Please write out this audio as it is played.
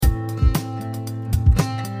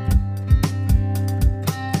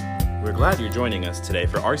glad you're joining us today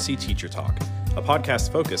for RC Teacher Talk, a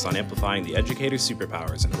podcast focused on amplifying the educator's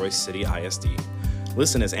superpowers in Royse City ISD.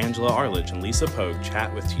 Listen as Angela Arledge and Lisa Pogue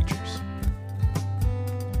chat with teachers.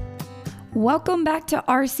 Welcome back to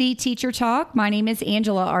RC Teacher Talk. My name is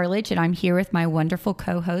Angela Arledge, and I'm here with my wonderful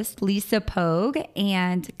co-host, Lisa Pogue.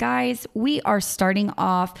 And guys, we are starting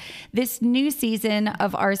off this new season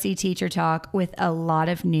of RC Teacher Talk with a lot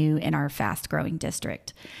of new in our fast-growing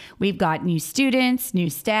district. We've got new students, new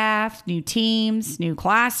staff, new teams, new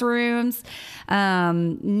classrooms,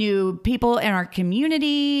 new people in our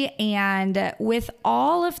community. And with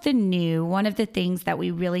all of the new, one of the things that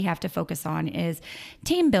we really have to focus on is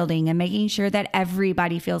team building and making sure that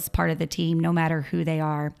everybody feels part of the team, no matter who they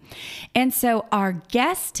are. And so our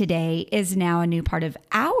guest today is now a new part of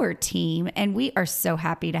our team, and we are so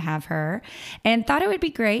happy to have her, and thought it would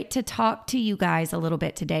be great to talk to you guys a little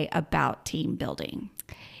bit today about team building.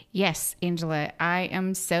 Yes, Angela, I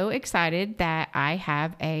am so excited that I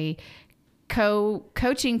have a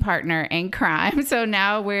coaching partner in crime. So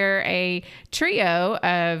now we're a trio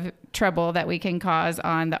of trouble that we can cause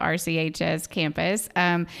on the RCHS campus.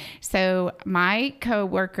 So my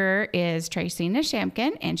coworker is Tracy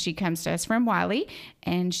Neshamkin, and she comes to us from Wiley,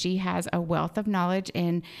 and she has a wealth of knowledge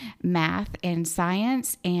in math and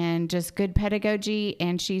science and just good pedagogy,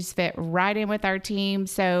 and she's fit right in with our team.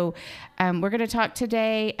 So we're going to talk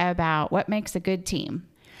today about what makes a good team.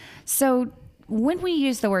 So when we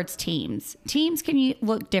use the words teams can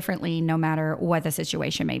look differently no matter what the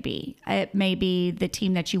situation may be. It may be the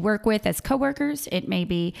team that you work with as coworkers. It may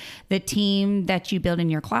be the team that you build in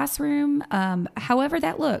your classroom, however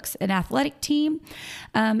that looks, an athletic team.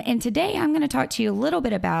 And today I'm going to talk to you a little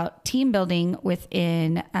bit about team building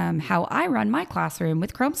within how I run my classroom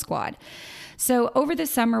with Chrome Squad. So over the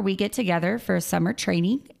summer, we get together for a summer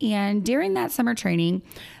training. And during that summer training,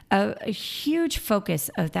 a huge focus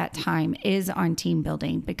of that time is on team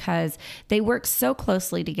building because they work so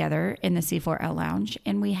closely together in the C4L Lounge,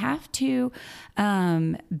 and we have to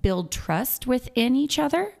build trust within each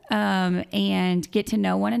other and get to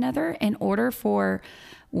know one another in order for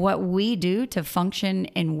what we do to function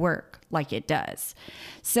and work like it does.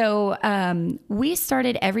 So we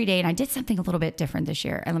started every day, and I did something a little bit different this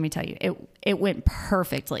year. And let me tell you, it went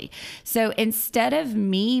perfectly. So instead of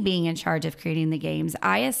me being in charge of creating the games,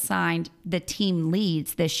 I assigned the team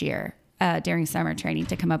leads this year during summer training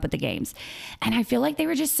to come up with the games. And I feel like they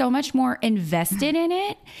were just so much more invested in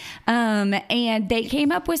it. And they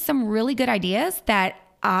came up with some really good ideas that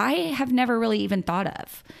I have never really even thought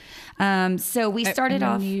of. So we started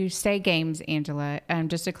off. When you say games, Angela,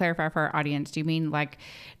 just to clarify for our audience, do you mean like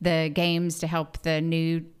the games to help the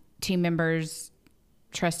new team members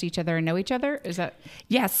trust each other and know each other? Is that?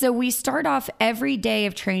 Yeah. So we start off every day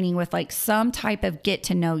of training with like some type of get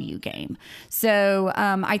to know you game. So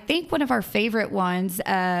I think one of our favorite ones,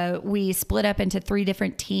 we split up into 3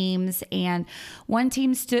 different teams, and one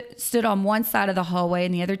team stood on one side of the hallway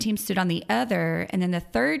and the other team stood on the other. And then the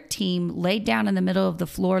third team laid down in the middle of the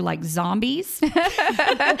floor like zombies.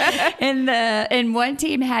 and one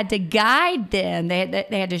team had to guide them. They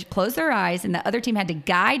had to close their eyes, and the other team had to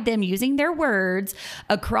guide them using their words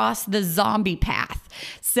across the zombie path.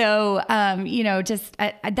 So,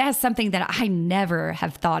 that's something that I never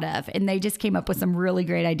have thought of. And they just came up with some really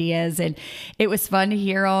great ideas. And it was fun to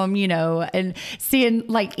hear them, and seeing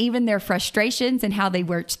like even their frustrations and how they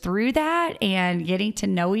worked through that and getting to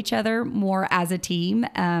know each other more as a team.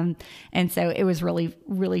 And so it was really,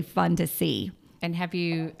 really fun to see. And have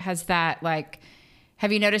you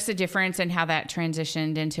noticed a difference in how that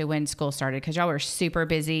transitioned into when school started? Because y'all were super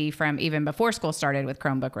busy from even before school started with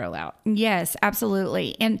Chromebook rollout. Yes,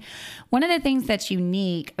 absolutely. And one of the things that's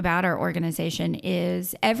unique about our organization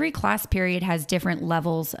is every class period has different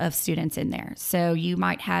levels of students in there. So you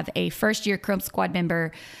might have a first-year Chrome Squad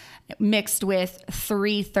member mixed with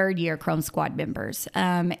 3 third-year Chrome Squad members.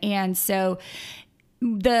 And so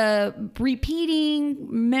the repeating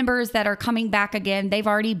members that are coming back again, they've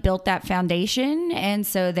already built that foundation, and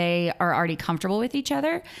so they are already comfortable with each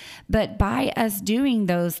other. But by us doing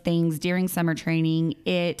those things during summer training,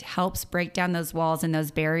 it helps break down those walls and those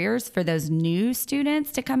barriers for those new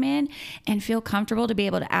students to come in and feel comfortable to be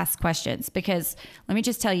able to ask questions. Because let me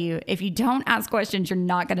just tell you, if you don't ask questions, you're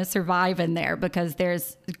not going to survive in there, because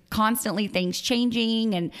there's constantly things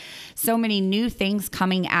changing and so many new things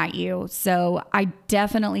coming at you. So I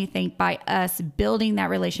definitely think by us building that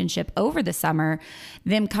relationship over the summer,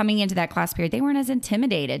 them coming into that class period, they weren't as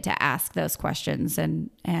intimidated to ask those questions and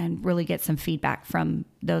really get some feedback from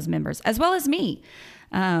those members, as well as me,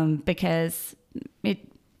 because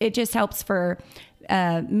it just helps for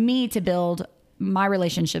me to build my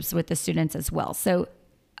relationships with the students as well. So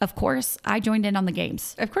of course, I joined in on the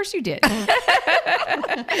games. Of course you did.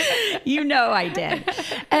 You know I did.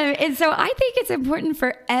 And so I think it's important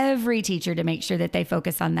for every teacher to make sure that they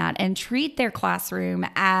focus on that and treat their classroom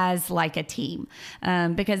as like a team,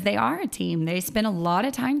 because they are a team. They spend a lot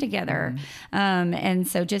of time together. And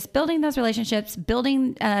so just building those relationships,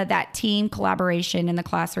 building that team collaboration in the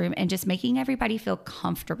classroom, and just making everybody feel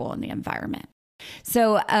comfortable in the environment.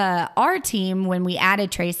 So our team, when we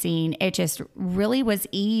added tracing, it just really was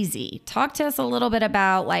easy. Talk to us a little bit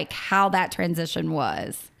about like how that transition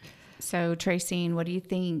was. So tracing, what do you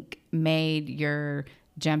think made your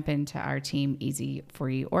jump into our team easy for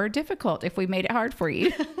you, or difficult if we made it hard for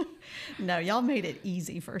you? No, y'all made it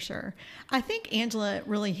easy for sure. I think Angela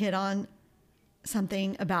really hit on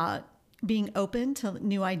something about being open to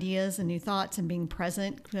new ideas and new thoughts and being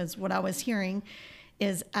present, because what I was hearing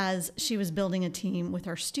is as she was building a team with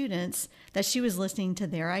our students, that she was listening to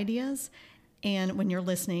their ideas. And when you're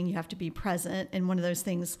listening, you have to be present. And one of those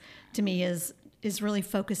things to me is really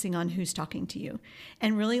focusing on who's talking to you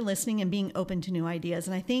and really listening and being open to new ideas.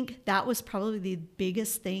 And I think that was probably the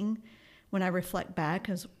biggest thing when I reflect back,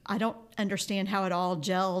 because I don't understand how it all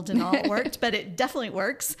gelled and all worked, but it definitely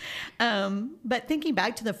works. But thinking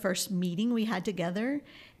back to the first meeting we had together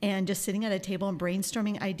and just sitting at a table and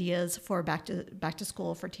brainstorming ideas for back to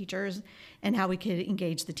school for teachers and how we could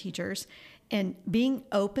engage the teachers, and being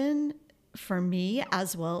open for me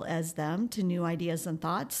as well as them to new ideas and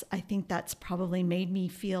thoughts, I think that's probably made me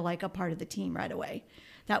feel like a part of the team right away.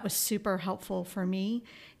 That was super helpful for me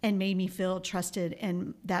and made me feel trusted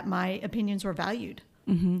and that my opinions were valued.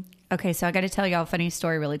 Mm-hmm. Okay, so I got to tell y'all a funny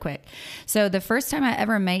story really quick. So the first time I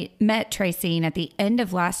ever met Tracine at the end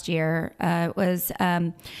of last year was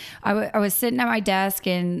I was sitting at my desk,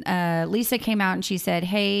 and Lisa came out and she said,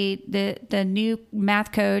 "Hey, the new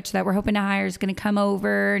math coach that we're hoping to hire is going to come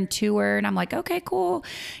over and tour." And I'm like, "Okay, cool.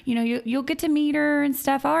 You know, you'll get to meet her and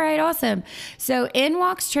stuff. All right, awesome." So in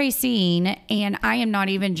walks Tracine, and I am not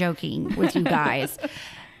even joking with you guys.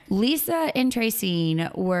 Lisa and Tracine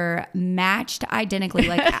were matched identically.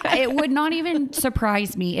 Like, it would not even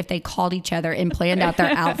surprise me if they called each other and planned out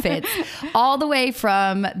their outfits, all the way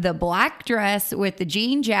from the black dress with the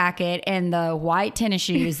jean jacket and the white tennis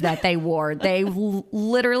shoes that they wore. They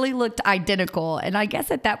literally looked identical. And I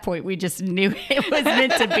guess at that point, we just knew it was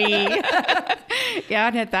meant to be. Yeah,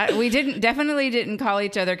 and at that, we definitely didn't call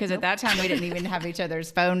each other, because at that time we didn't even have each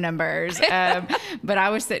other's phone numbers. But I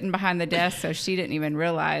was sitting behind the desk, so she didn't even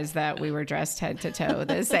realize that we were dressed head to toe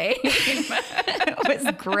the same. It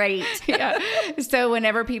was great. Yeah. So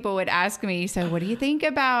whenever people would ask me, "So what do you think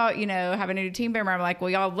about, having a new team member?" I'm like, "Well,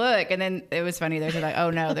 y'all look." And then it was funny. They're like, "Oh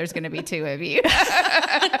no, there's going to be two of you."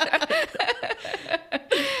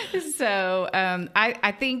 So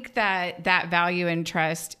I think that value and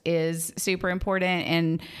trust is super important.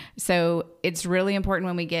 And so it's really important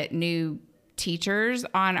when we get new teachers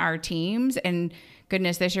on our teams. And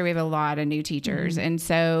goodness, this year we have a lot of new teachers.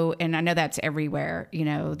 Mm-hmm. And I know that's everywhere.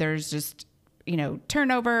 There's just,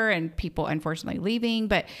 turnover and people unfortunately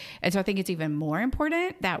leaving. And so I think it's even more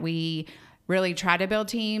important that we really try to build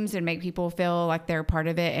teams and make people feel like they're part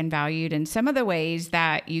of it and valued. And some of the ways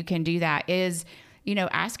that you can do that is,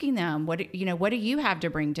 asking them, what do you have to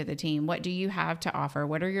bring to the team? What do you have to offer?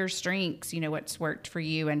 What are your strengths? What's worked for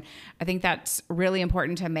you? And I think that's really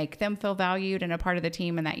important to make them feel valued and a part of the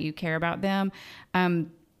team and that you care about them.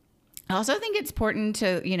 I also think it's important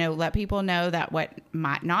to, let people know that what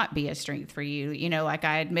might not be a strength for you. Like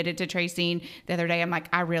I admitted to Tracine the other day, I'm like,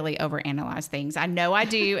 I really overanalyze things. I know I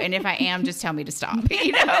do. And if I am, just tell me to stop,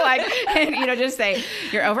 just say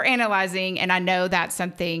you're overanalyzing. And I know that's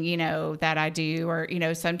something, that I do, or,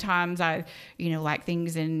 sometimes I, like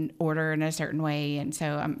things in order in a certain way. And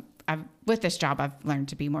so with this job, I've learned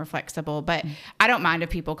to be more flexible, but I don't mind if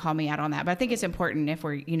people call me out on that. But I think it's important if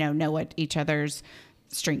we're, know what each other's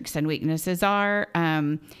strengths and weaknesses are,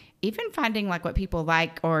 even finding like what people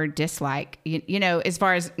like or dislike, as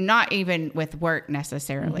far as not even with work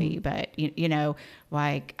necessarily, but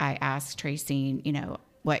like I asked Tracine,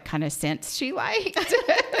 what kind of scents she liked.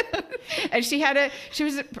 And she had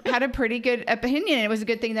a pretty good opinion. It was a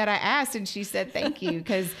good thing that I asked, and she said, "Thank you."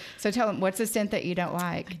 So tell them, what's the scent that you don't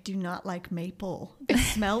like? I do not like maple. The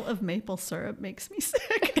smell of maple syrup makes me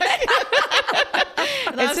sick.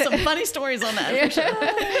 And I have some funny stories on that. For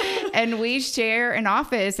sure. And we share an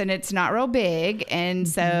office, and it's not real big. And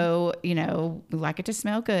so, we like it to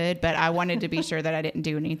smell good, but I wanted to be sure that I didn't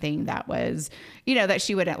do anything that was, that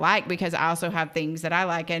she wouldn't like, because I also have things that I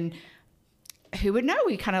like. And who would know?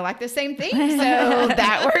 We kind of like the same thing. So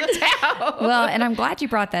that worked out. Well, and I'm glad you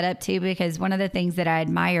brought that up too, because one of the things that I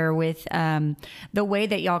admire with the way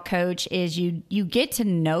that y'all coach is you get to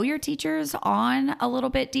know your teachers on a little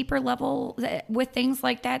bit deeper level with things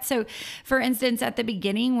like that. So for instance, at the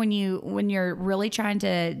beginning, when you're really trying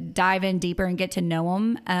to dive in deeper and get to know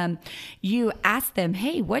them, you ask them,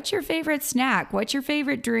 hey, what's your favorite snack? What's your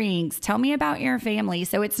favorite drinks? Tell me about your family.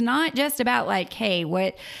 So it's not just about like, hey,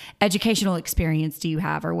 what educational experience do you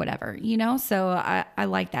have or whatever, So I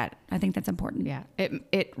like that. I think that's important. Yeah.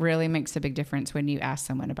 It really makes a big difference when you ask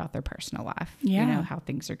someone about their personal life, Yeah. How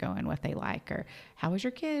things are going, what they like, or how was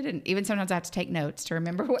your kid? And even sometimes I have to take notes to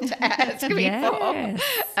remember what to ask Yes.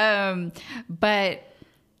 people. But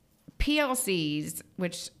PLCs,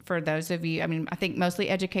 which for those of you, I think mostly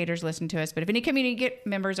educators listen to us, but if any community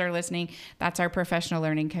members are listening, that's our professional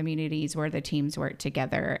learning communities where the teams work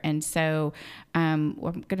together. And so I'm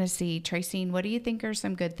going to see, Tracy, what do you think are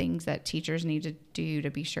some good things that teachers need to do to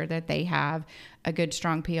be sure that they have a good,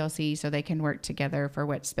 strong PLC so they can work together for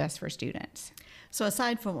what's best for students? So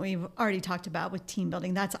aside from what we've already talked about with team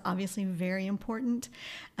building, that's obviously very important.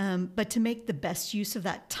 But to make the best use of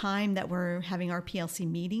that time that we're having our PLC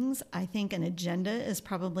meetings, I think an agenda is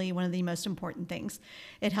probably one of the most important things.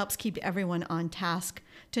 It helps keep everyone on task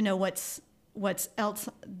to know what's else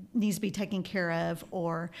needs to be taken care of,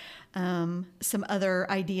 or some other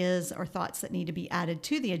ideas or thoughts that need to be added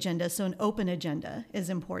to the agenda. So an open agenda is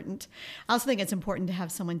important. I also think it's important to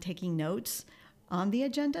have someone taking notes on the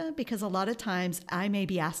agenda, because a lot of times I may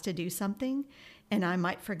be asked to do something and I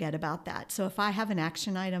might forget about that. So if I have an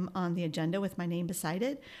action item on the agenda with my name beside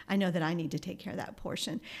it, I know that I need to take care of that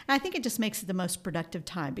portion. And I think it just makes it the most productive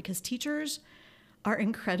time, because teachers are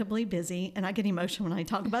incredibly busy, and I get emotional when I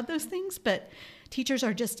talk about those things, but teachers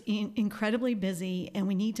are just incredibly busy, and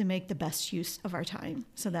we need to make the best use of our time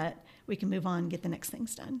so that we can move on and get the next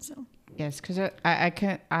things done. So yes, because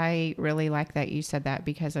I really like that you said that,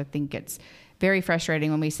 because I think it's very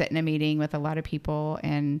frustrating when we sit in a meeting with a lot of people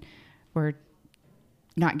and we're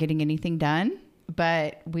not getting anything done,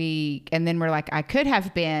 and then we're like, I could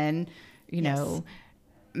have been, Yes.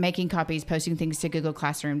 making copies, posting things to Google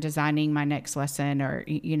Classroom, designing my next lesson, or,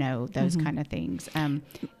 those kind of things.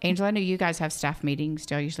 Angela, I know you guys have staff meetings.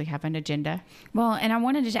 Do you usually have an agenda? Well, and I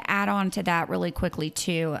wanted to add on to that really quickly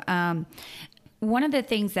too. One of the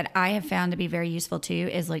things that I have found to be very useful too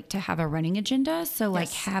is like to have a running agenda. So like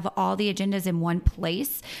have all the agendas in one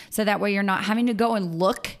place, so that way you're not having to go and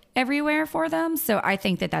look everywhere for them. So I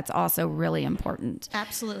think that that's also really important.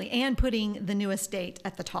 absolutely. And putting the newest date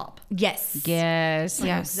at the top. Yes. Yes. So you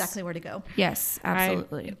know Yes. exactly where to go. Yes,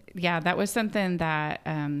 absolutely. That was something that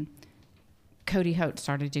Cody Hote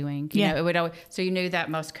started doing. Yeah. It would always, so you knew that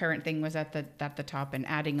most current thing was at the top and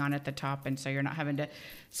adding on at the top, and so you're not having to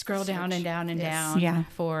scroll down and down and Yes. down Yeah.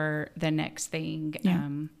 for the next thing. Yeah.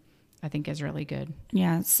 I think is really good.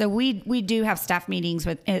 Yeah, so we do have staff meetings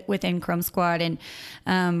within Chrome Squad,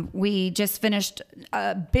 and we just finished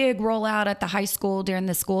a big rollout at the high school during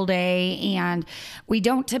the school day, and we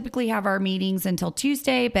don't typically have our meetings until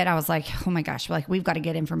Tuesday, but I was like, oh my gosh, we've got to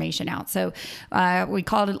get information out. So we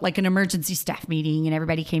called it like an emergency staff meeting, and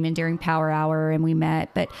everybody came in during power hour and we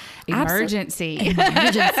met. But Emergency.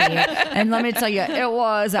 And let me tell you, it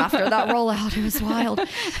was after that rollout, it was wild.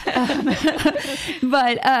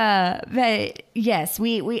 But yes,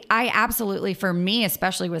 I absolutely, for me,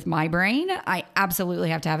 especially with my brain, I absolutely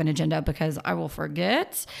have to have an agenda because I will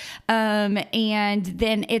forget. And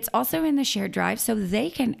then it's also in the shared drive, so they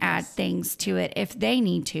can add things to it if they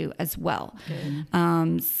need to as well.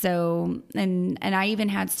 So, and I even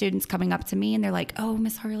had students coming up to me and they're like, oh,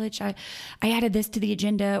 Miss Harlich, I added this to the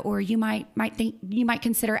agenda, or you might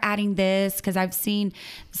consider adding this because I've seen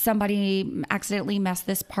somebody accidentally mess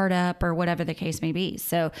this part up, or whatever the case may be.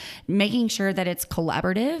 So making sure that it's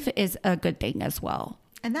collaborative is a good thing as well.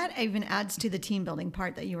 And that even adds to the team building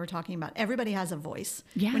part that you were talking about. Everybody has a voice.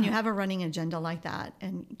 Yeah. When you have a running agenda like that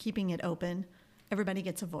and keeping it open, everybody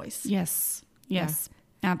gets a voice. Yes.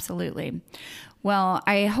 Absolutely. Well,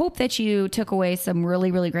 I hope that you took away some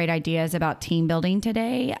really, really great ideas about team building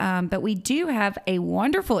today. But we do have a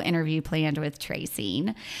wonderful interview planned with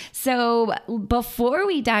Tracy. So before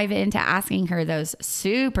we dive into asking her those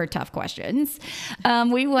super tough questions,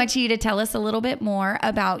 we want you to tell us a little bit more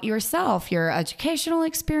about yourself, your educational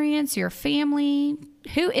experience, your family.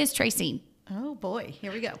 Who is Tracy? Oh boy,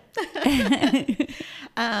 here we go.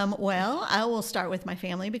 Well, I will start with my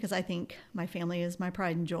family because I think my family is my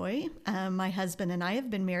pride and joy. My husband and I have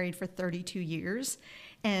been married for 32 years,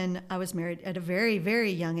 and I was married at a very,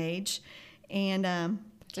 very young age. And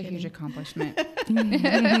It's a huge accomplishment. We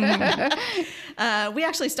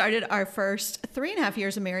actually started our first 3.5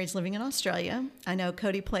 years of marriage living in Australia. I know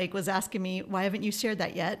Cody Plake was asking me, why haven't you shared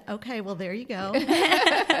that yet? Okay, well, there you go.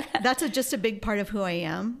 That's just a big part of who I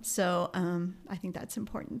am. So I think that's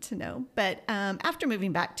important to know. But after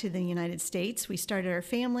moving back to the United States, we started our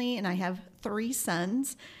family, and I have 3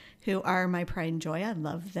 sons who are my pride and joy. I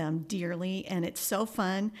love them dearly, and it's so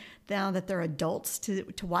fun now that they're adults to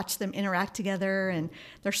watch them interact together, and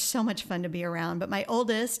they're so much fun to be around. But my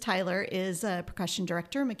oldest, Tyler, is a percussion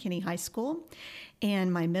director at McKinney High School,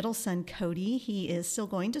 and my middle son, Cody, he is still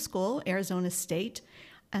going to school, Arizona State,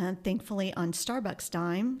 thankfully on Starbucks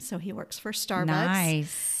dime, so he works for Starbucks.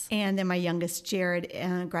 Nice. And then my youngest, Jared,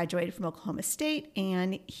 graduated from Oklahoma State,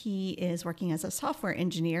 and he is working as a software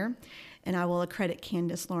engineer. And I will accredit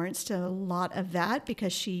Candace Lawrence to a lot of that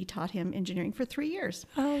because she taught him engineering for 3 years.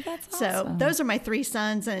 Oh, that's awesome. So those are my 3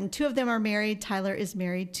 sons, and 2 of them are married. Tyler is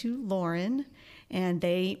married to Lauren, and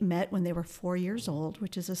they met when they were 4 years old,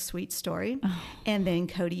 which is a sweet story. Oh. And then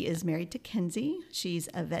Cody is married to Kenzie. She's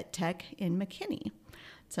a vet tech in McKinney.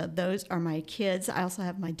 So those are my kids. I also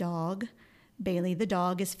have my dog. Bailey, the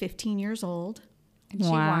dog, is 15 years old. And she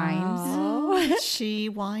whines. She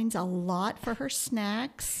whines a lot for her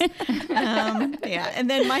snacks. Yeah, and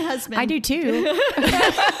then my husband. I do too.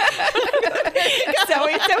 So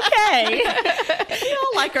it's okay. We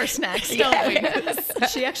all like our snacks, don't we?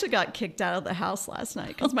 She actually got kicked out of the house last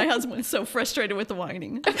night because my husband was so frustrated with the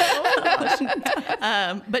whining.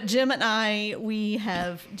 But Jim and I, we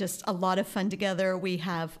have just a lot of fun together. We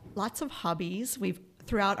have lots of hobbies.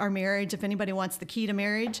 Throughout our marriage, if anybody wants the key to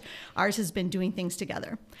marriage, ours has been doing things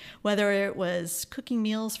together. Whether it was cooking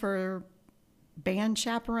meals for band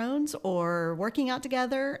chaperones or working out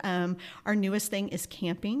together. Our newest thing is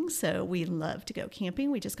camping, so we love to go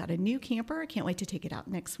camping. We just got a new camper. I can't wait to take it out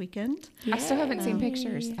next weekend. I still haven't seen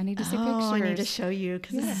pictures. I need to see pictures. I need to show you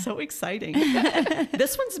because it's so exciting.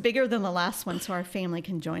 This one's bigger than the last one, so our family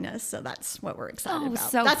can join us. So that's what we're excited about.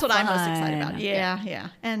 So that's what I'm most excited fun. about. Yeah.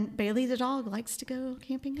 And Bailey the dog likes to go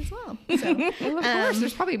camping as well. So, well, of course,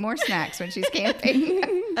 there's probably more snacks when she's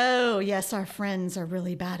camping. Oh, yes, our friends are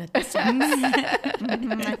really bad at this.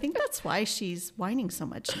 I think that's why she's whining so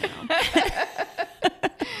much now.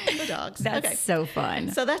 The dogs. That's so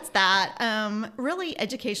fun. So that's that. Really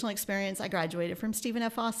educational experience. I graduated from Stephen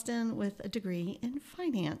F. Austin with a degree in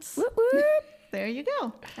finance. Whoop, whoop. There you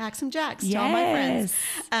go. Axe 'em Jacks to all my friends.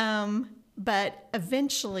 But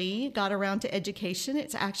eventually got around to education.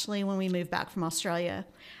 It's actually when we moved back from Australia.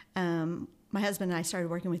 My husband and I started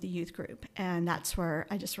working with a youth group, and that's where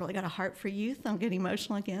I just really got a heart for youth. I'm getting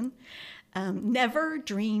emotional again. Never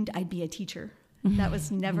dreamed I'd be a teacher. That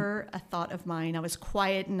was never a thought of mine. I was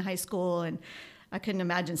quiet in high school, and I couldn't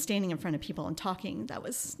imagine standing in front of people and talking. That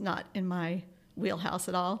was not in my wheelhouse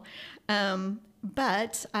at all.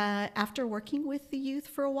 But after working with the youth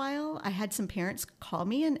for a while, I had some parents call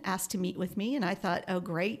me and ask to meet with me. And I thought, oh,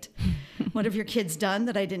 great. What have your kids done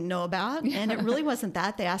that I didn't know about? And it really wasn't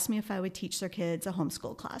that. They asked me if I would teach their kids a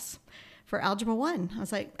homeschool class for Algebra 1. I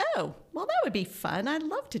was like, oh, well, that would be fun. I'd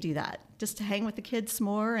love to do that, just to hang with the kids some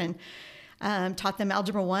more. And taught them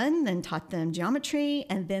Algebra 1, then taught them geometry,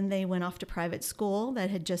 and then they went off to private school that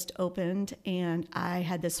had just opened, and I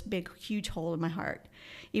had this big, huge hole in my heart.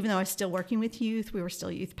 Even though I was still working with youth, we were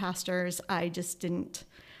still youth pastors, I just didn't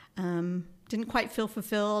quite feel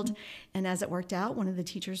fulfilled. And as it worked out, one of the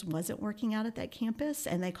teachers wasn't working out at that campus,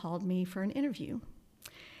 and they called me for an interview.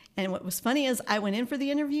 And what was funny is I went in for the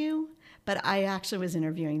interview, but I actually was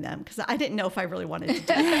interviewing them because I didn't know if I really wanted to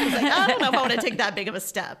do it. I was like, I don't know if I want to take that big of a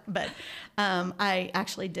step. But I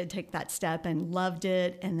actually did take that step and loved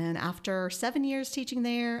it. And then after 7 years teaching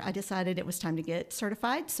there, I decided it was time to get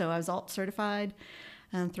certified. So I was ALT certified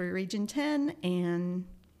through Region 10 and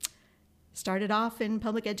started off in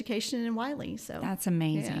public education in Wiley. So that's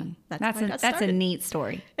amazing. Yeah, that's a neat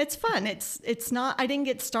story. It's fun. It's not, I didn't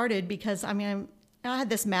get started because I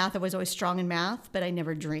had this math. I was always strong in math, but I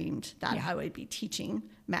never dreamed that I would be teaching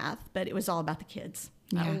math. But it was all about the kids.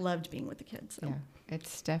 Yeah. I loved being with the kids. So. Yeah,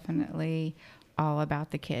 it's definitely all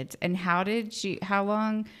about the kids. And how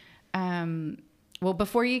long,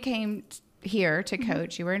 before you came here to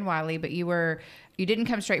coach, you were in Wiley, but you didn't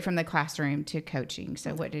come straight from the classroom to coaching.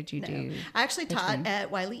 So what did you do? I actually taught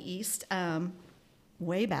at Wiley East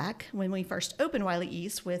way back when we first opened Wiley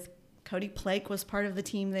East with Cody Plake was part of the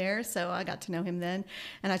team there, so I got to know him then.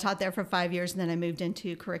 And I taught there for 5 years, and then I moved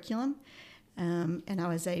into curriculum. And I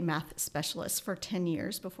was a math specialist for 10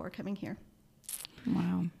 years before coming here.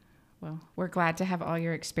 Wow. Well, we're glad to have all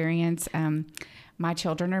your experience. My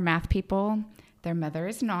children are math people. Their mother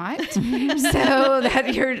is not. So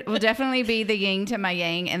that will definitely be the yin to my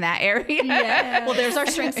yang in that area. Yeah. Well, there's our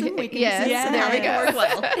strengths and weaknesses. Yes. So now they can work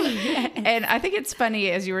well. And I think it's funny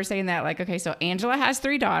as you were saying that, like, okay, so Angela has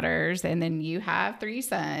 3 daughters, and then you have 3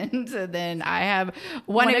 sons, and then I have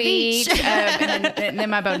one of each. And then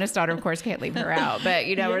my bonus daughter, of course, can't leave her out. But,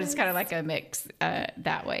 we're just kind of like a mix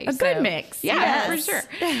that way. A good mix. Yeah, for sure.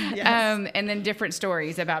 Yes. And then different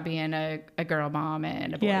stories about being a girl mom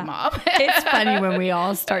and a boy mom. It's funny when we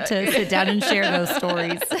all start to sit down and share those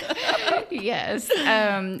stories. Yes.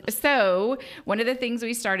 So one of the things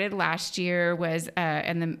we started last year was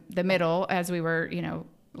in the middle, as we were,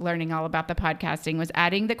 learning all about the podcasting, was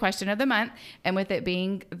adding the question of the month. And with it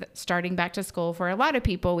being starting back to school for a lot of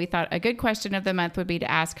people, we thought a good question of the month would be to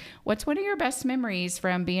ask, what's one of your best memories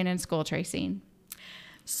from being in school, Tracy?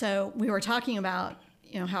 So we were talking about,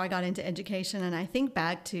 how I got into education, and I think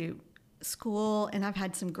back to school, and I've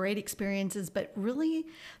had some great experiences, but really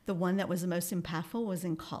the one that was the most impactful was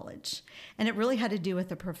in college. And it really had to do with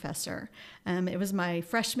the professor. It was my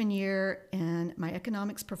freshman year, and my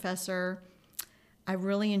economics professor, I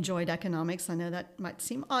really enjoyed economics. I know that might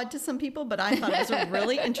seem odd to some people, but I thought it was a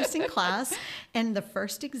really interesting class. And the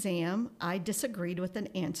first exam, I disagreed with an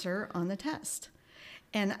answer on the test.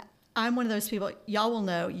 And I'm one of those people,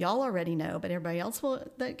 y'all already know, but everybody else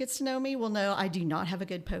that gets to know me will know I do not have a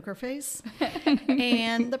good poker face.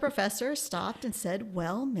 And the professor stopped and said,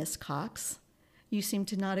 "Well, Miss Cox, you seem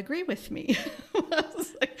to not agree with me." I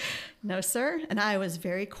was like, "No, sir." And I was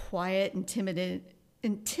very quiet and timid,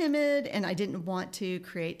 and I didn't want to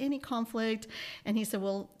create any conflict. And he said,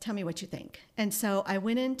 "Well, tell me what you think." And so I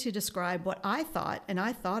went in to describe what I thought, and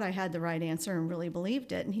I thought I had the right answer and really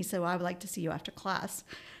believed it. And he said, "Well, I would like to see you after class."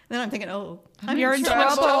 And then I'm thinking, you're in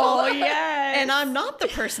trouble. Yes. And I'm not the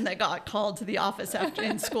person that got called to the office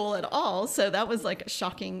in school at all. So that was like a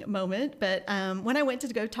shocking moment. But when I went to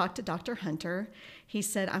go talk to Dr. Hunter, he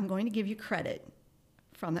said, "I'm going to give you credit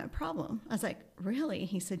from that problem." I was like, "Really?"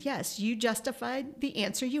 He said, "Yes, you justified the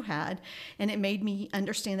answer you had, and it made me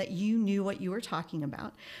understand that you knew what you were talking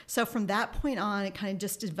about." So from that point on, it kind of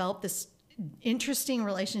just developed this interesting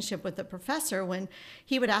relationship with the professor. When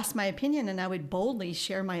he would ask my opinion and I would boldly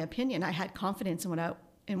share my opinion, I had confidence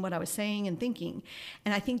in what I was saying and thinking.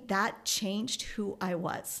 And I think that changed who I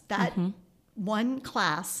was. That one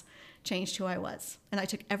class changed who I was. And I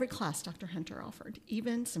took every class Dr. Hunter offered,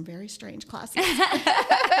 even some very strange classes.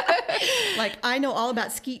 Like, I know all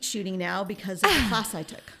about skeet shooting now because of the class I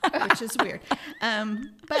took, which is weird.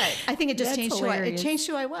 But I think it just changed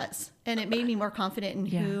who I was. And it made me more confident in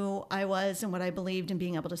who I was and what I believed and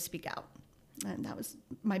being able to speak out. And that was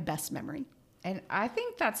my best memory. And I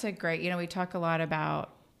think that's a great, we talk a lot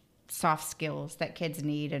about soft skills that kids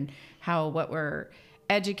need and how what we're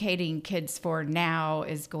educating kids for now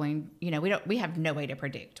is going, we have no way to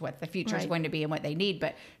predict what the future is going to be and what they need,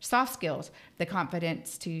 but soft skills, the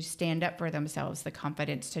confidence to stand up for themselves, the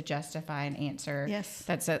confidence to justify an answer. Yes.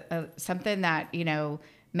 That's something that,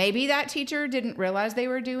 maybe that teacher didn't realize they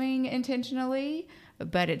were doing intentionally,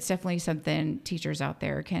 but it's definitely something teachers out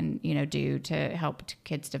there can, do to help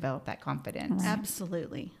kids develop that confidence. Right.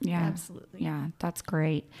 Absolutely. Yeah. Absolutely. Yeah. That's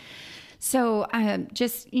great. So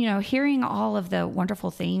just, hearing all of the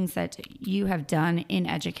wonderful things that you have done in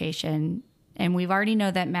education, and we've already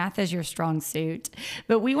know that math is your strong suit,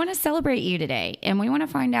 but we want to celebrate you today, and we want to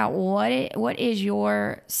find out what is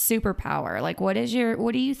your superpower? Like, what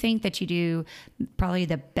do you think that you do probably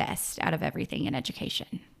the best out of everything in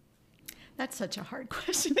education? That's such a hard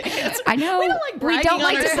question to answer. I know. We don't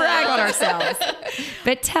like to brag on ourselves.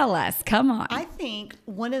 But tell us, come on. I think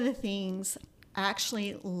one of the things I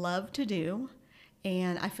actually love to do,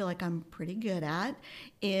 and I feel like I'm pretty good at,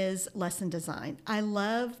 is lesson design. I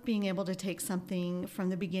love being able to take something from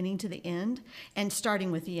the beginning to the end and starting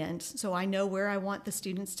with the end. So I know where I want the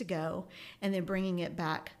students to go and then bringing it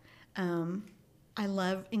back. I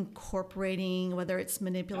love incorporating, whether it's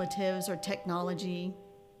manipulatives or technology.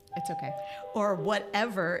 It's okay. Or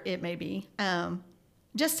whatever it may be,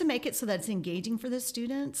 just to make it so that it's engaging for the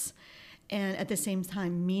students and at the same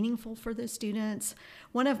time meaningful for the students.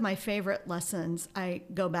 One of my favorite lessons I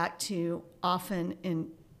go back to often, and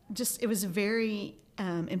just it was very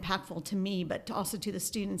impactful to me, but also to the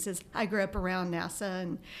students, is I grew up around NASA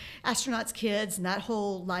and astronauts' kids, and that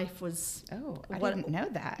whole life was... Oh, I didn't know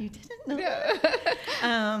that. You didn't know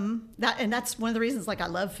that? And that's one of the reasons, I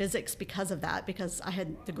love physics because of that, because I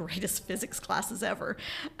had the greatest physics classes ever.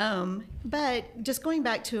 But just going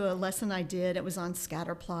back to a lesson I did, it was on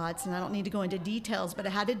scatter plots, and I don't need to go into details, but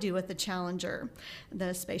it had to do with the Challenger,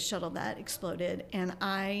 the space shuttle that exploded. And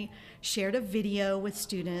I shared a video with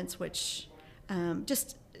students, which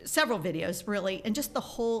just several videos really, and just the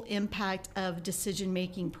whole impact of decision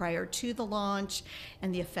making prior to the launch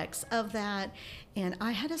and the effects of that. And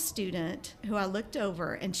I had a student who I looked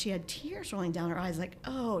over and she had tears rolling down her eyes like,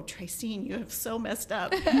 oh, Tracine, you have so messed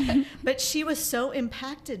up. But she was so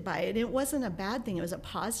impacted by it. It wasn't a bad thing. It was a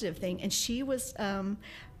positive thing. And she was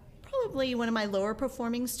probably one of my lower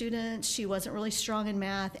performing students. She wasn't really strong in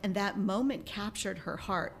math, and that moment captured her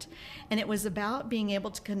heart. And it was about being able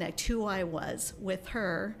to connect who I was with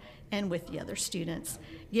her and with the other students,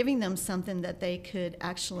 giving them something that they could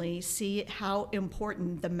actually see how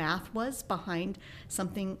important the math was behind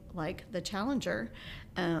something like the Challenger.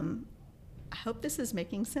 I hope this is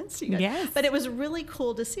making sense to you guys. Yes. But it was really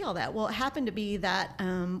cool to see all that. Well, it happened to be that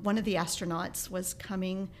one of the astronauts was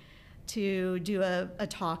coming to do a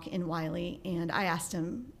talk in Wiley, and I asked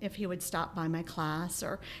him if he would stop by my class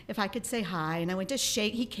or if I could say hi. And I went to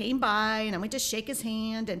shake, he came by and I went to shake his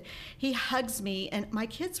hand and he hugs me, and my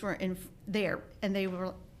kids were in there and they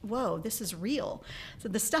were, whoa, this is real. So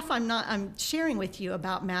the stuff I'm sharing with you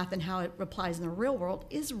about math and how it applies in the real world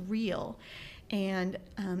is real. And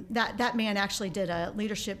that man actually did a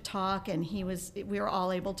leadership talk, and we were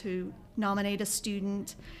all able to nominate a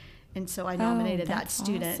student. And so I nominated that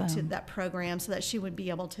student to that program so that she would be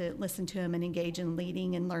able to listen to him and engage in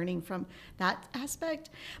leading and learning from that aspect.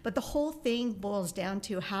 But the whole thing boils down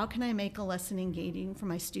to, how can I make a lesson engaging for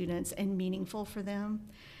my students and meaningful for them?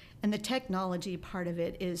 And the technology part of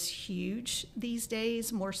it is huge these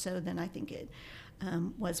days, more so than I think it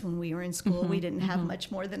was when we were in school. We didn't have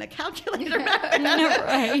much more than a calculator back then.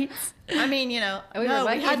 Right. I mean, we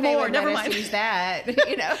had more. Never mind. Use that.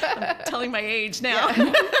 I'm telling my age now.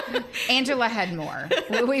 Yeah. Angela had more.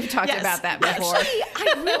 We've talked about that before. Actually,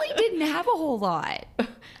 I really didn't have a whole lot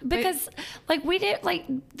because,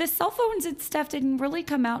 the cell phones and stuff didn't really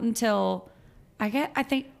come out until I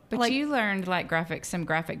think. But you learned some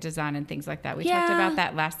graphic design and things like that. We talked about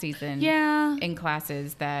that last season. Yeah. In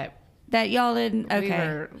classes that y'all didn't. Okay. We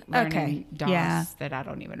were learning DOS that I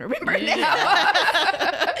don't even remember now.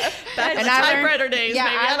 Back in the typewriter days. Yeah,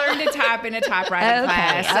 maybe. I learned to type in a typewriter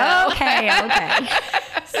class. So.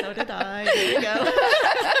 Okay. So did I. There you go.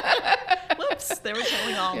 Whoops, they were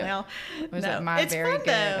telling all now. Was no, my it's very fun good?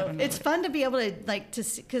 though. It's fun to be able to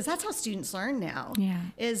see, because that's how students learn now. Yeah.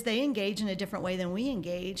 Is they engage in a different way than we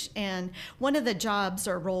engage. And one of the jobs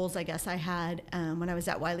or roles I guess I had when I was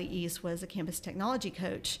at Wiley East was a campus technology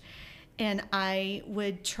coach. And I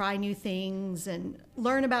would try new things and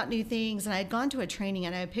learn about new things. And I had gone to a training,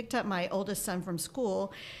 and I picked up my oldest son from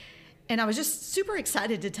school. And I was just super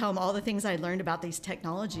excited to tell him all the things I learned about these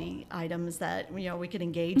technology items that we could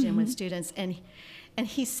engage in with students. And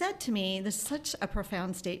he said to me, this is such a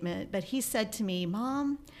profound statement, but he said to me,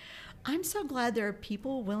 Mom, I'm so glad there are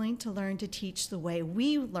people willing to learn to teach the way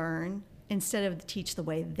we learn instead of teach the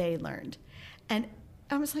way they learned. And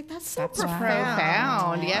I was like, that's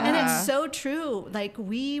profound. Yeah. And it's so true. Like,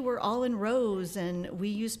 we were all in rows and we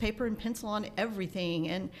used paper and pencil on everything.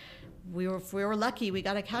 And if we were lucky, we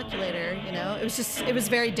got a calculator, It was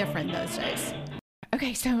very different those days.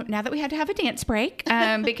 Okay, so now that we had to have a dance break,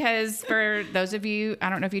 because for those of you, I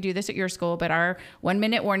don't know if you do this at your school, but our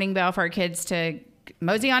 1-minute warning bell for our kids to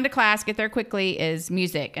mosey on to class, get there quickly, is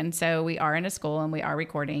music. And so we are in a school and we are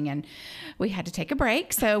recording, and we had to take a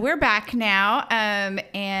break. So we're back now.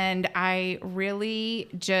 And I really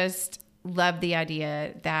just love the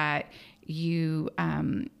idea that you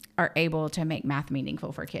are able to make math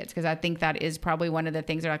meaningful for kids, because I think that is probably one of the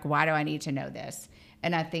things they're like, why do I need to know this?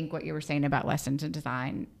 And I think what you were saying about lessons and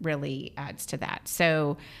design really adds to that.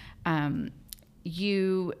 So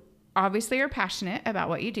you obviously are passionate about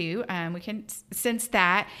what you do. We can sense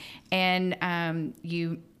that. And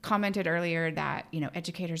you commented earlier that,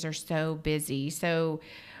 educators are so busy. So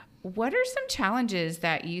what are some challenges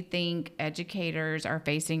that you think educators are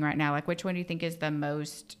facing right now? Like, which one do you think is the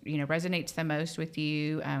most, resonates the most with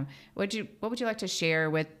you? What would you like to share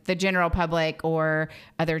with the general public or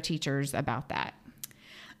other teachers about that?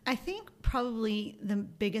 I think probably the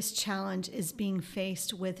biggest challenge is being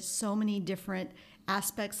faced with so many different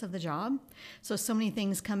aspects of the job. So many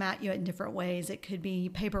things come at you in different ways. It could be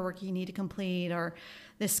paperwork you need to complete, or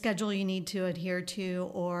the schedule you need to adhere to,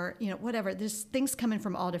 or whatever. There's things coming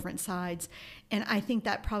from all different sides. And I think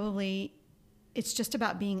that probably it's just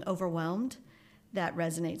about being overwhelmed that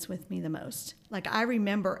resonates with me the most. Like, I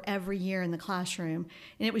remember every year in the classroom,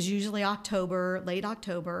 and it was usually October, late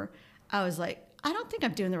October, I was like, I don't think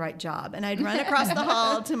I'm doing the right job. And I'd run across the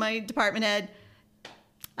hall to my department head.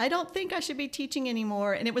 I don't think I should be teaching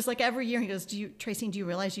anymore. And it was like every year he goes, Tracy, do you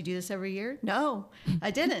realize you do this every year? No, I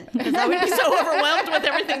didn't, because I would be so overwhelmed with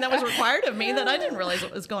everything that was required of me that I didn't realize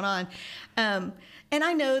what was going on. And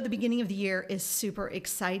I know the beginning of the year is super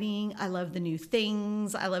exciting. I love the new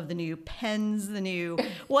things. I love the new pens, the new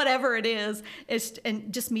whatever it is.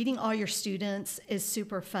 And just meeting all your students is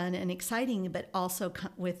super fun and exciting, but also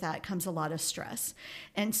with that comes a lot of stress.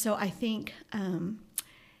 And so I think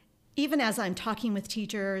even as I'm talking with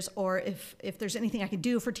teachers, or if there's anything I could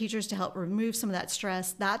do for teachers to help remove some of that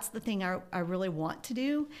stress, that's the thing I really want to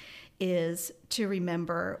do, is to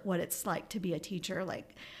remember what it's like to be a teacher.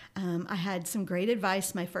 Like, I had some great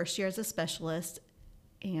advice my first year as a specialist,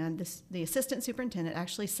 and the assistant superintendent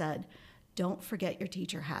actually said, don't forget your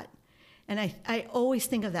teacher hat. And I always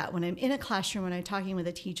think of that when I'm in a classroom, when I'm talking with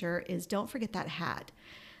a teacher, is don't forget that hat.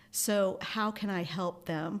 So how can I help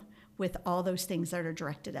them with all those things that are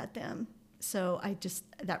directed at them? So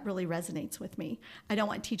that really resonates with me. I don't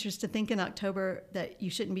want teachers to think in October that you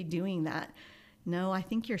shouldn't be doing that. No, I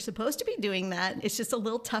think you're supposed to be doing that. It's just a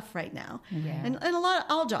little tough right now. Yeah. And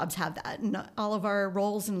all jobs have that, and all of our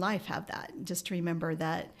roles in life have that. Just to remember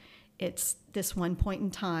that it's this one point in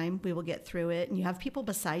time, we will get through it, and you have people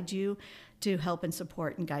beside you to help and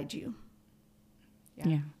support and guide you.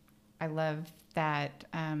 Yeah. I love that.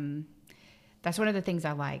 That's one of the things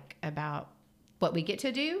I like about what we get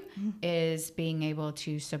to do, is being able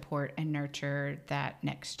to support and nurture that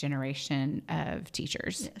next generation of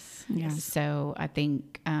teachers. Yes. Yeah. So I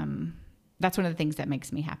think that's one of the things that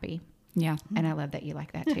makes me happy. Yeah. And I love that you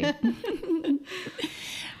like that too.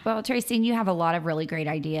 Well, Tracy, you have a lot of really great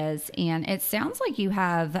ideas, and it sounds like you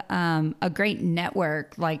have a great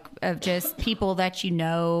network, like of just people that you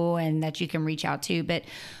know and that you can reach out to. But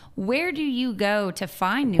where do you go to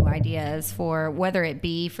find new ideas, for whether it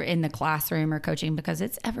be for in the classroom or coaching, because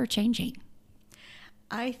it's ever changing?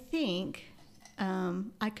 I think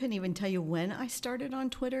I couldn't even tell you when I started on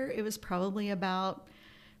Twitter. It was probably about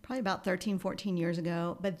 13, 14 years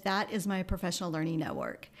ago, but that is my professional learning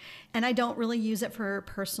network. And I don't really use it for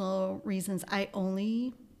personal reasons. I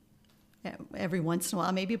only, every once in a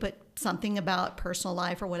while, maybe put something about personal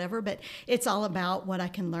life or whatever, but it's all about what I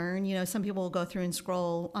can learn. You know, some people will go through and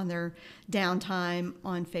scroll on their downtime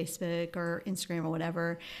on Facebook or Instagram or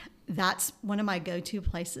whatever. That's one of my go-to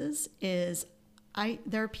places. There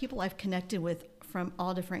are people I've connected with from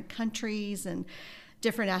all different countries and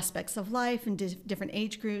different aspects of life and different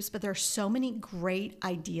age groups, but there are so many great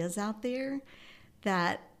ideas out there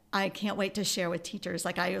that I can't wait to share with teachers.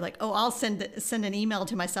 I'll send an email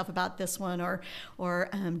to myself about this one, or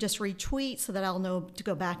just retweet so that I'll know to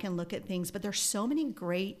go back and look at things. But there's so many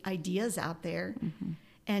great ideas out there,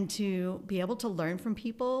 and to be able to learn from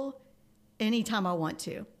people anytime I want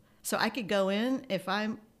to. So I could go in, if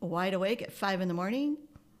I'm wide awake at 5 a.m,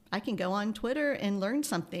 I can go on Twitter and learn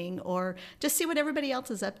something, or just see what everybody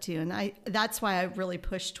else is up to. And that's why I really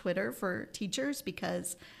push Twitter for teachers,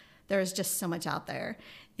 because there's just so much out there.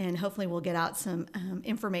 And hopefully we'll get out some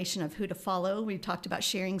information of who to follow. We've talked about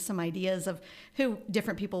sharing some ideas of who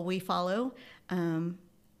different people we follow,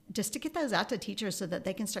 just to get those out to teachers so that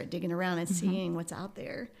they can start digging around and seeing what's out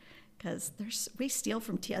there. Because we steal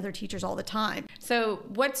from other teachers all the time. So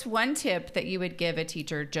what's one tip that you would give a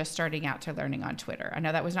teacher just starting out to learning on Twitter? I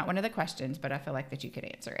know that was not one of the questions, but I feel like that you could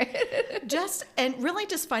answer it. Just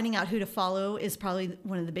finding out who to follow is probably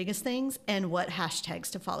one of the biggest things, and what hashtags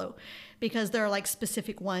to follow. Because there are like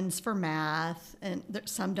specific ones for math, and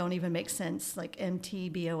some don't even make sense. Like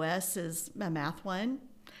MTBOS is a math one.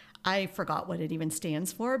 I forgot what it even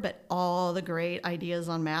stands for, but all the great ideas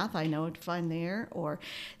on math I know to find there.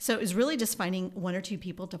 So it was really just finding one or two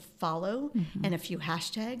people to follow, and a few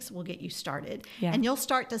hashtags will get you started. Yeah. And you'll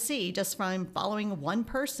start to see, just from following one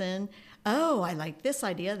person, oh, I like this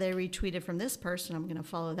idea. They retweeted from this person. I'm going to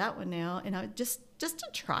follow that one now. And just to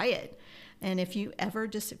try it. And if you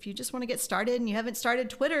just want to get started and you haven't started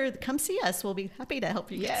Twitter, come see us. We'll be happy to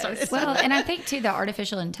help you get started. Well, and I think too, the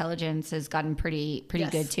artificial intelligence has gotten pretty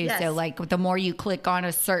good too. Yes. So like the more you click on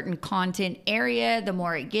a certain content area, the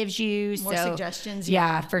more it gives you. More suggestions.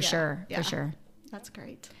 Yeah, for sure. For sure. That's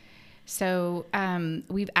great. So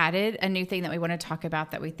we've added a new thing that we want to talk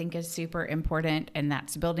about that we think is super important, and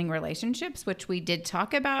that's building relationships, which we did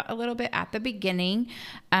talk about a little bit at the beginning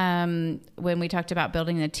when we talked about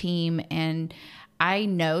building the team. And I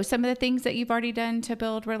know some of the things that you've already done to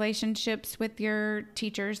build relationships with your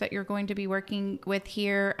teachers that you're going to be working with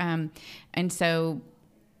here. And so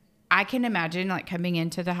I can imagine like coming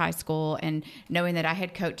into the high school and knowing that I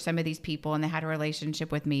had coached some of these people and they had a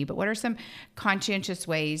relationship with me. But what are some conscientious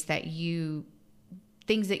ways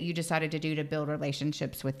things that you decided to do to build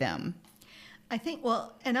relationships with them? I think,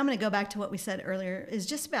 well, and I'm going to go back to what we said earlier, is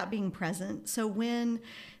just about being present. So when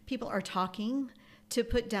people are talking, to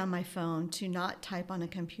put down my phone, to not type on a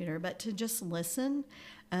computer, but to just listen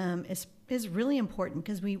is really important,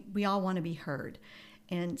 because we all want to be heard.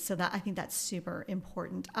 And so I think that's super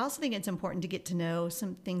important. I also think it's important to get to know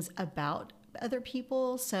some things about other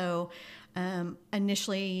people. So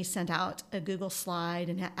initially sent out a Google slide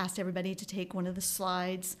and asked everybody to take one of the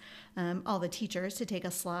slides, all the teachers to take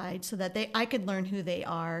a slide, so that I could learn who they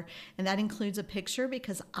are. And that includes a picture,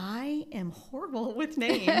 because I am horrible with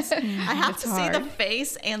names. I have to see the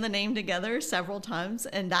face and the name together several times,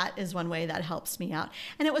 and that is one way that helps me out.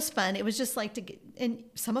 And it was fun. It was just like and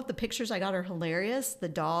some of the pictures I got are hilarious. The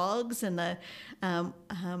dogs and the, I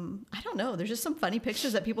don't know, there's just some funny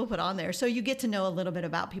pictures that people put on there. So you get to know a little bit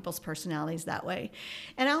about people's personalities that way.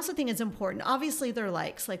 And I also think it's important, obviously their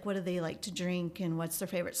likes, like what do they like to drink and what's their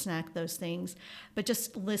favorite snack, those things, but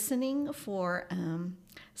just listening for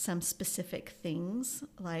some specific things,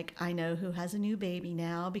 like I know who has a new baby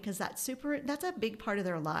now, because that's a big part of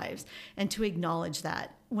their lives, and to acknowledge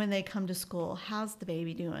that when they come to school, how's the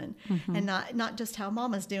baby doing? Mm-hmm. And not just how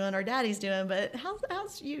mama's doing or daddy's doing, but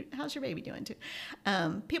how's your baby doing too.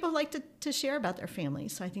 People like to share about their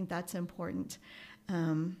families, so I think that's important.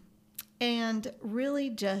 And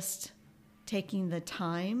really just taking the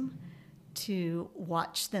time to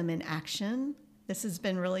watch them in action. This has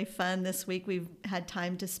been really fun this week. We've had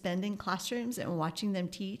time to spend in classrooms and watching them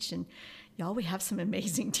teach. And y'all, we have some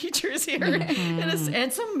amazing teachers here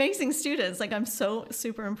and some amazing students. Like, I'm so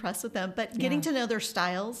super impressed with them. But getting to know their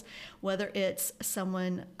styles, whether it's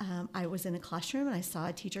someone, I was in a classroom and I saw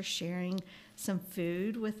a teacher sharing some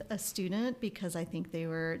food with a student because I think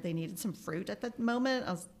they needed some fruit at that moment.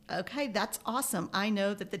 I was, okay, that's awesome. I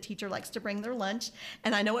know that the teacher likes to bring their lunch,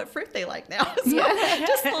 and I know what fruit they like now. So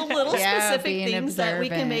just the little specific things that we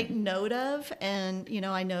can make note of. And,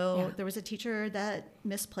 I know there was a teacher that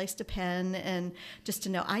misplaced a pen, and just to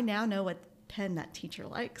know, I now know what pen that teacher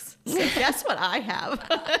likes. So guess what I have?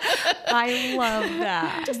 I love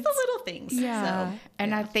that. Just the little things. Yeah. So,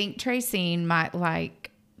 and I think Tracy might like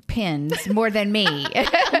pens more than me.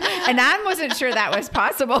 And I wasn't sure that was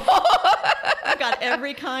possible. I've got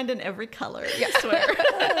every kind and every color, I swear.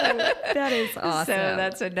 That is awesome. So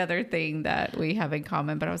that's another thing that we have in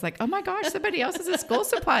common. But I was like, oh my gosh, somebody else is a school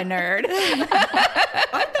supply nerd.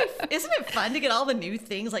 Isn't it fun to get all the new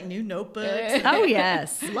things, like new notebooks? Oh,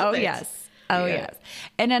 yes. Love it. Yes. Oh, yes.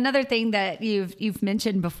 And another thing that you've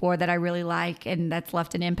mentioned before that I really like, and that's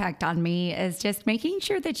left an impact on me, is just making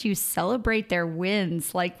sure that you celebrate their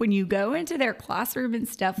wins. Like when you go into their classroom and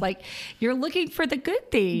stuff, like you're looking for the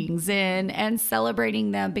good things and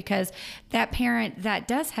celebrating them, because that parent that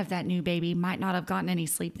does have that new baby might not have gotten any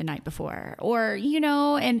sleep the night before, or,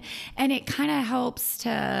 and it kind of helps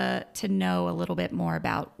to know a little bit more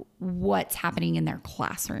about what's happening in their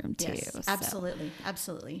classroom too. Yes, absolutely.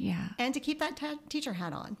 Absolutely. Yeah. And to keep that teacher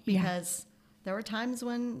hat on, because there were times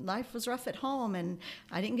when life was rough at home and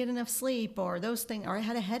I didn't get enough sleep, or those things, or I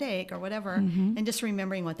had a headache or whatever. Mm-hmm. And just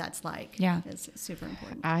remembering what that's like is super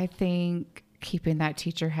important. I think keeping that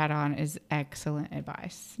teacher hat on is excellent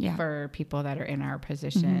advice for people that are in our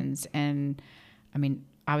positions. Mm-hmm. And I mean,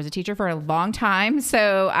 I was a teacher for a long time,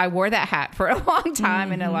 so I wore that hat for a long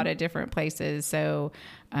time in a lot of different places. So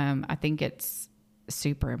I think it's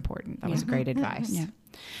super important. That was great advice. Yeah.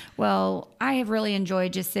 Well, I have really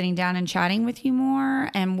enjoyed just sitting down and chatting with you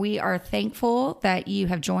more, and we are thankful that you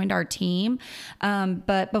have joined our team.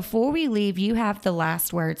 But before we leave, you have the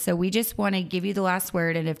last word. So we just want to give you the last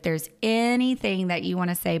word. And if there's anything that you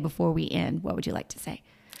want to say before we end, what would you like to say?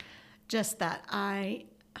 Just that I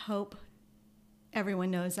hope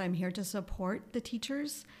everyone knows I'm here to support the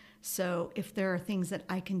teachers. So if there are things that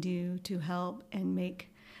I can do to help and make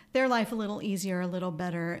their life a little easier, a little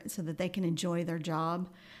better, so that they can enjoy their job,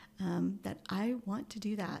 that I want to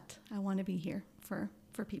do that. I want to be here for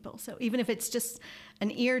people. So even if it's just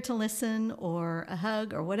an ear to listen or a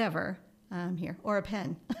hug or whatever, I'm here. Or a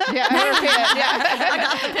pen. Yeah, or a pen. Yeah. I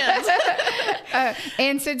got the pens.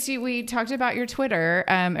 And since we talked about your Twitter,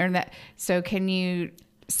 so can you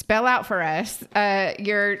spell out for us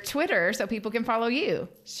your Twitter so people can follow you?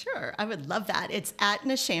 Sure, I would love that. It's at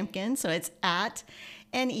Neshamkin, so it's at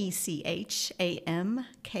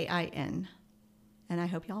NECHAMKIN. And I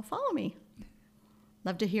hope y'all follow me.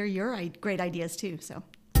 Love to hear your great ideas too. So,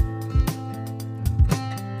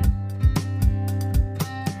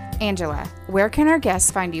 Angela, where can our guests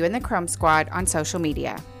find you in the Chrome Squad on social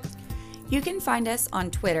media? You can find us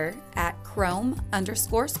on Twitter at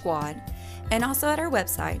Chrome_squad, and also at our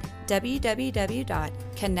website,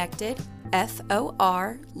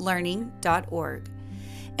 www.connectedforlearning.org.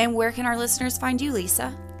 And where can our listeners find you,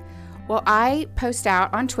 Lisa? Well, I post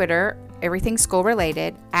out on Twitter everything school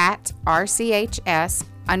related at RCHS_Pogue,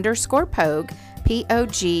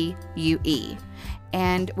 POGUE.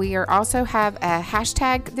 And we also have a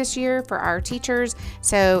hashtag this year for our teachers.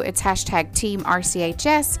 So it's hashtag Team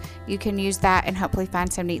RCHS. You can use that and hopefully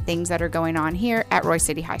find some neat things that are going on here at Royse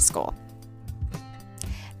City High School.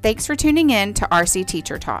 Thanks for tuning in to RC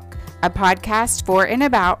Teacher Talk, a podcast for and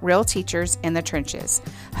about real teachers in the trenches,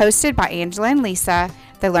 hosted by Angela and Lisa,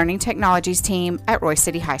 the Learning Technologies team at Royse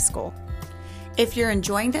City High School. If you're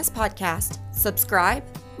enjoying this podcast, subscribe,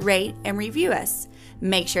 rate, and review us.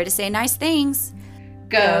 Make sure to say nice things.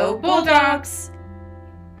 Go Bulldogs!